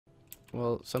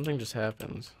Well, something just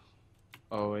happened.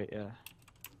 Oh wait, yeah.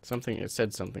 Something, it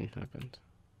said something happened.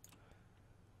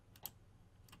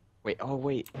 Wait, oh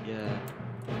wait, yeah.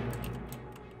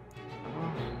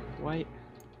 Oh, wait.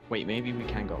 Wait, maybe we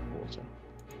can go up water.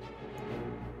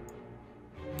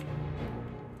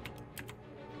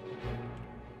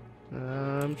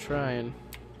 I'm trying.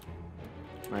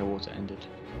 My water ended.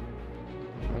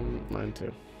 Mine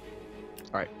too.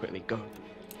 Alright, quickly, go.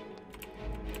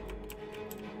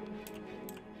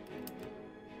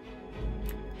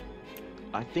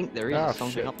 I think there is Oh,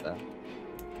 something shit. up there.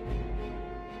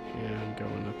 Yeah, I'm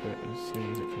going up it as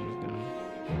soon as it comes down.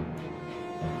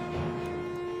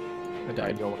 I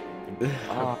died.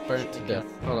 Ah, I'm burnt to death.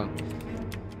 Hold on.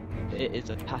 It is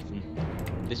a pattern.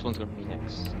 This one's gonna be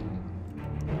next.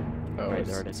 Oh, Right, it's,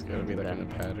 there it is. it's gotta be like in a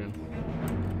pattern.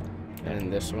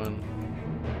 And this one.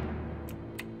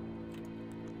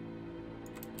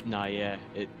 Nah, yeah,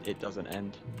 it doesn't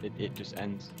end. It just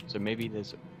ends. So maybe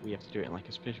we have to do it in like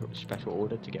a special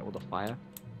order to get all the fire.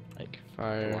 Like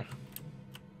Fire.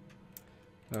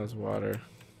 That was water.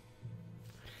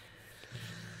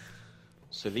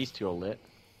 So these two are lit.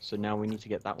 So now we need to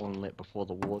get that one lit before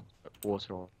the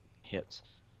water hits.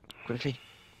 Quickly.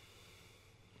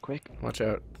 Quick. Watch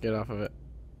out. Get off of it.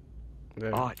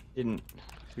 There. Oh, it didn't.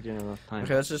 We didn't have enough time.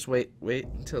 Okay, let's just wait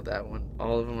until that one.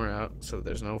 All of them are out, so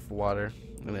there's no water.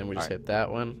 And then we just hit that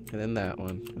one, and then that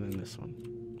one, and then this one.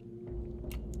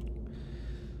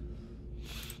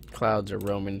 Clouds are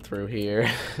roaming through here.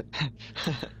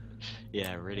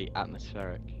 Yeah, really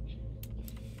atmospheric.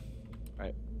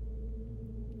 Right.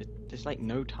 There's like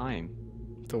no time.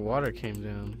 The water came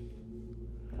down.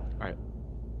 Alright.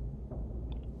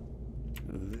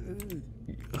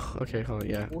 Okay, hold on,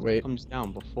 yeah, Water wait. comes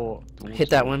down before the Hit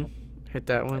that one. Hit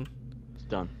that one. It's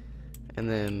done. And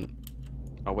then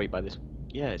I'll wait by this.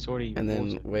 Yeah, it's already. and then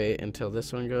water. wait until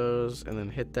this one goes, and then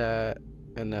hit that,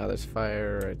 and now there's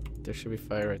fire right there. Should be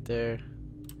fire right there.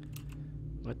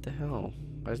 What the hell?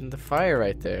 Why isn't the fire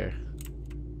right there?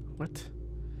 What?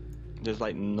 There's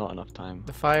like not enough time.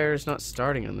 The fire is not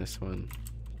starting on this one.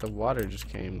 The water just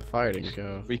came. The fire didn't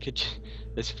go. We could.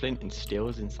 There's flint and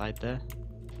steels inside there,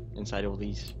 inside all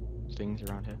these things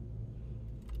around here.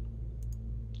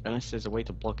 Unless there's a way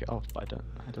to block it off, but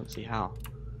I don't see how.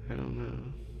 I don't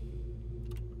know.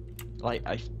 Like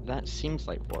that seems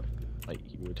like what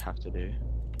you would have to do.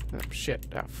 Oh shit!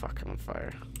 Oh fuck! I'm on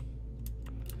fire.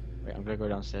 Wait, I'm gonna go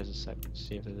downstairs a sec to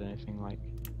see if there's anything like.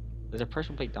 There's a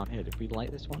pressure plate down here. Did we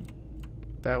light this one?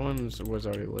 That one was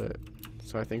already lit,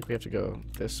 so I think we have to go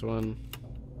this one.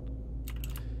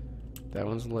 That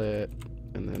one's lit,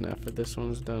 and then after this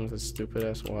one's done with its stupid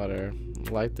ass water,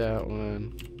 light that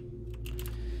one.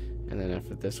 And then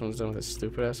after this one's done with its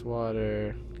stupid ass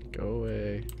water, go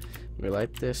away. We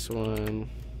light this one.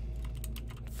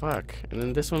 Fuck. And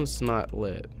then this one's not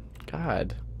lit.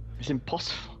 God. It's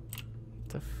impossible. What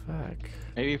the fuck?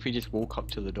 Maybe if we just walk up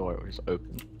to the door, it will just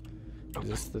open. Is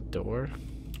this the door?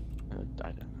 I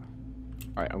don't know.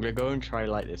 Alright, I'm gonna go and try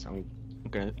light this. I'm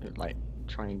gonna like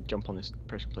try and jump on this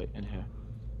pressure plate in here.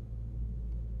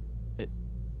 It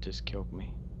just killed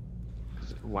me.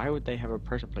 Why would they have a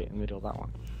pressure plate in the middle of that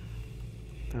one?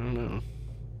 I don't know.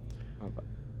 Oh, but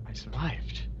I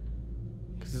survived.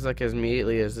 Because it's like as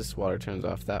immediately as this water turns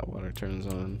off, that water turns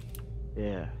on.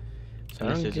 Yeah. So I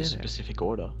Unless don't there's a get it. specific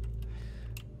order.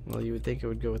 Well, you would think it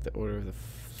would go with the order of the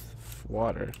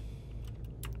water.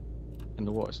 And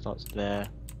the water starts there,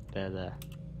 there.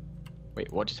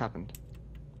 Wait, what just happened?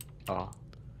 Oh.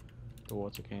 The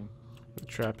water came. The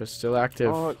trap is still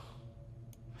active. Oh,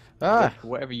 Ah!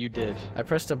 whatever you did. I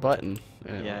pressed a button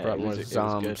and Yeah, it brought it more was good.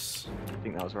 zombies. I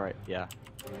think that was right, yeah.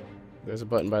 There's a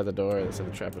button by the door that said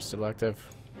the trap was still active.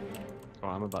 Oh,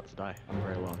 I'm about to die. I'm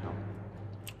very low on health.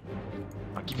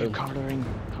 I'll give you Boom.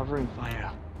 covering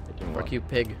fire. It didn't work. Fuck you,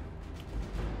 pig.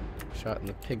 Shot in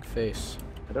the pig face.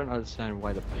 I don't understand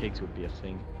why the pigs would be a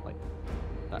thing. Like,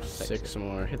 that affects 6 it.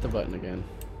 more. Hit the button again.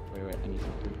 Wait, I need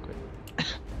some food quick.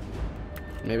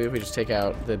 Maybe if we just take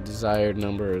out the desired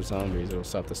number of zombies, it'll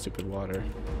stop the stupid water.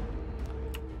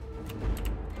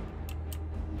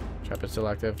 Trap is still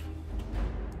active.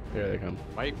 Here they come.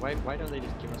 Why don't they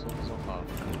just give us all so far?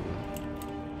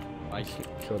 Why?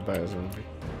 Killed by a zombie.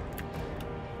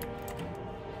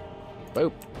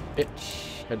 Boop.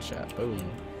 Bitch. Headshot. Boom.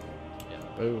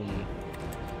 Yeah. Boom.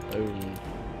 Boom.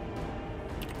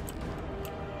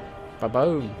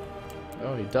 Ba-boom.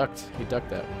 Oh, he ducked. He ducked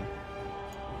that one.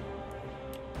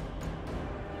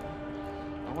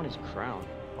 I want his crown.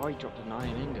 Oh, he dropped a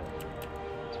 9 ingot.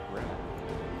 It's rare.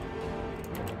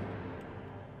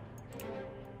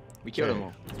 We killed them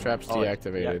all. The trap's Oh,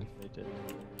 deactivated. Yeah, they did.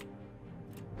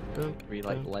 Bump, We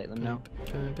like light them now.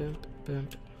 bump, bump,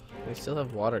 bump. They still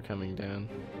have water coming down.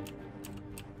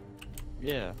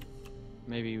 Yeah.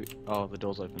 Maybe. Oh, the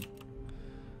door's open.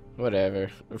 Whatever.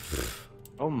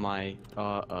 Oh my.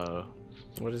 Uh-oh.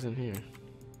 What is in here?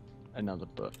 Another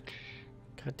book.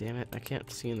 God damn it, I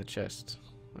can't see in the chest.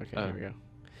 Okay, Oh. here we go.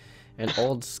 An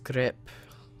old script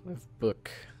of book.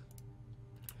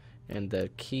 And the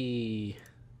key.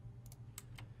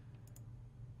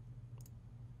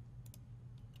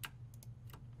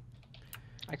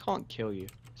 I can't kill you.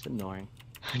 It's annoying.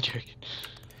 I'm joking.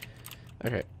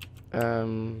 Okay.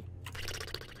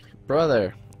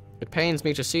 Brother, it pains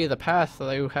me to see the path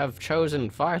that you have chosen,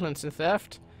 violence and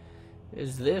theft.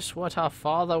 Is this what our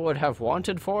father would have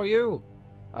wanted for you?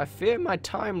 I fear my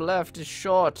time left is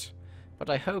short, but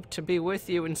I hope to be with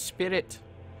you in spirit.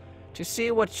 To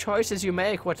see what choices you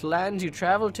make, what lands you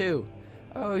travel to,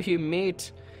 oh, you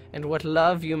meet, and what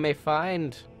love you may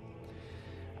find.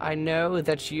 I know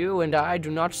that you and I do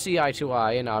not see eye to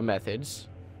eye in our methods,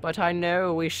 but I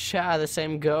know we share the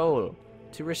same goal,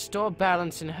 to restore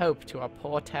balance and hope to our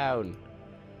poor town.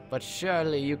 But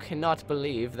surely you cannot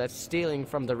believe that stealing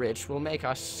from the rich will make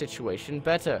our situation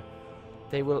better.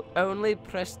 They will only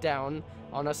press down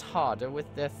on us harder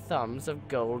with their thumbs of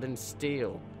gold and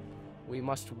steel. We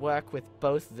must work with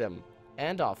both them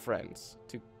and our friends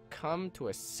to come to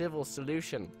a civil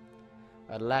solution.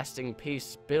 A lasting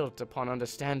peace built upon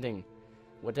understanding.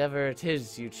 Whatever it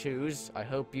is you choose, I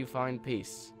hope you find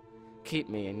peace. Keep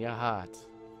me in your heart.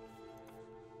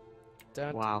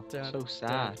 Dun, Wow, dun, so dun,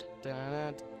 sad.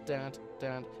 dun, dun,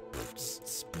 dun.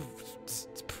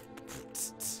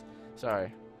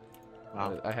 Sorry.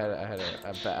 Wow. I had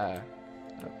a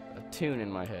tune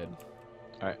in my head.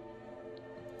 Alright.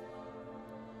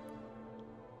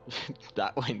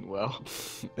 That went well.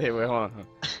 Hey, wait, hold on.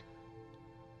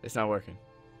 It's not working.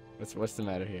 What's the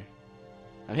matter here?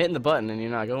 I'm hitting the button and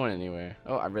you're not going anywhere.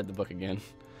 Oh, I read the book again.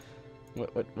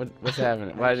 What's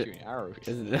happening? Why did Shooting arrows.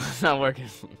 it's not working?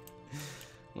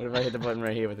 What if I hit the button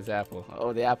right here with this apple?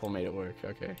 Oh, the apple made it work.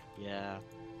 Okay. Yeah.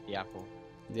 The apple.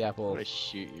 The I'm apple. gonna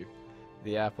shoot you.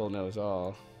 The apple knows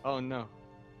all. Oh no.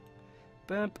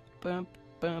 Bump, bump,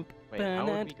 bump. Wait, how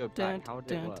would we go back? How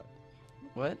would it work?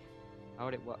 What? How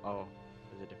would it work? Oh,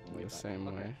 there's a different way The back. same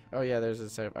Okay. way. Oh yeah, there's a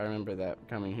separate. I remember that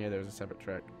coming here. There was a separate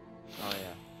track. Oh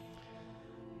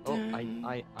yeah. Oh,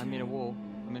 I'm in a wall.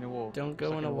 I'm in a wall. Don't go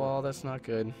Stuck in a wall. That's not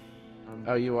good. Um,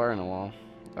 Oh, you are in a wall.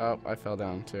 Oh, I fell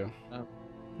down too. Oh.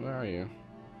 Where are you?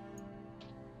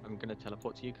 I'm gonna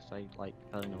teleport to you because I like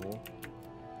fell in a wall.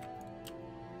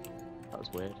 That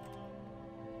was weird.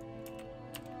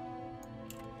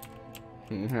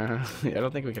 I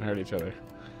don't think we can hurt each other.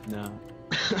 No.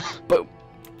 Boom!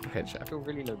 I Headshot. feel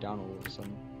really low down all of a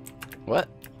sudden. What?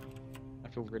 I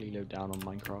feel really low down on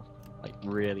Minecraft. Like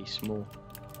really small.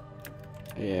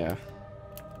 Yeah.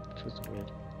 Which was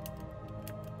weird.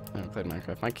 I haven't played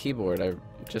Minecraft. My keyboard, I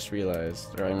just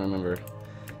realized, or I remember,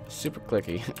 super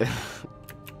clicky.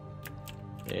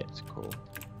 Yeah, it's cool.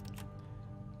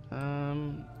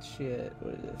 Shit.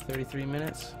 What is it? 33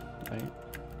 minutes? Right?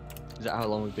 Is that how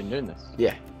long we've been doing this?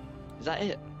 Yeah. Is that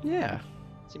it? Yeah.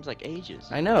 Seems like ages.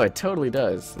 I know, it totally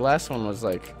does. The last one was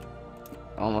like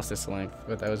almost this length,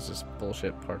 but that was just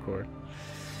bullshit parkour.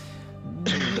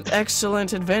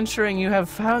 Excellent adventuring. You have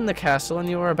found the castle and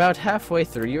you are about halfway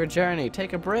through your journey.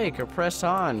 Take a break or press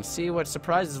on. See what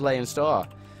surprises lay in store.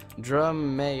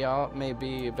 Drum may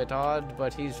be a bit odd,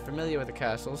 but he's familiar with the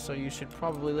castle, so you should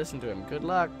probably listen to him. Good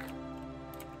luck.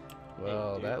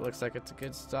 Well, dude. that looks like it's a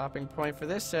good stopping point for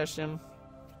this session.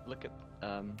 Look at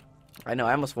I know,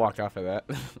 I almost walked off of that.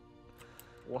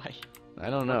 why? I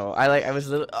don't know. I was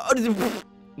little. Oh,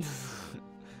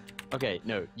 Okay,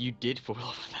 no, you did fall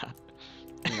off of that.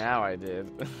 now I did.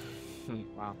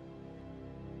 Wow.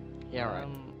 Yeah, right.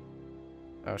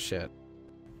 Oh shit.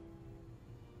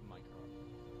 Minecraft.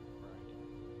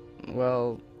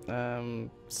 Well,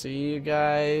 see you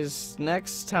guys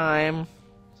next time.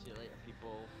 See you later,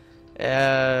 people.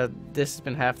 This has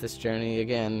been half this journey.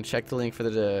 Again, check the link for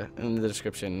in the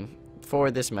description for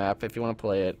this map if you want to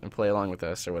play it and play along with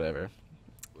us or whatever.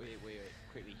 Wait.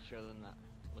 Quickly, show them that.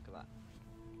 Look at that.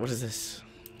 What is this?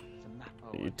 It's a map.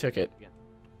 Oh, You wait. took it. Again.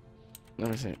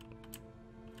 Let me see.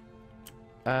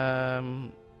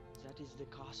 That is the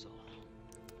castle.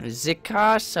 The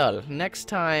castle. Next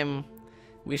time,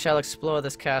 we shall explore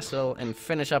this castle and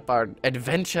finish up our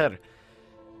adventure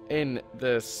in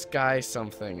the sky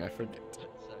something. I forget.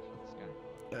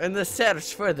 In the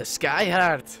search for the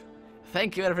Skyheart.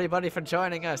 Thank you everybody for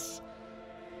joining us.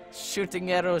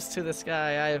 Shooting arrows to the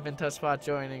sky. I have been Tusspot,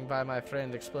 joining by my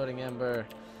friend Exploding Ember,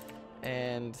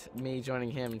 and me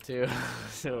joining him too.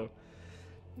 So,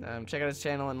 Check out his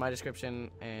channel in my description,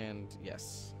 and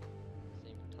yes.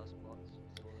 Same for Tusspot.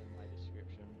 It's all in my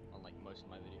description on like most of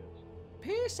my videos.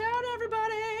 Peace out,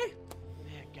 everybody!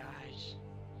 Yeah,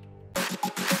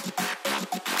 guys.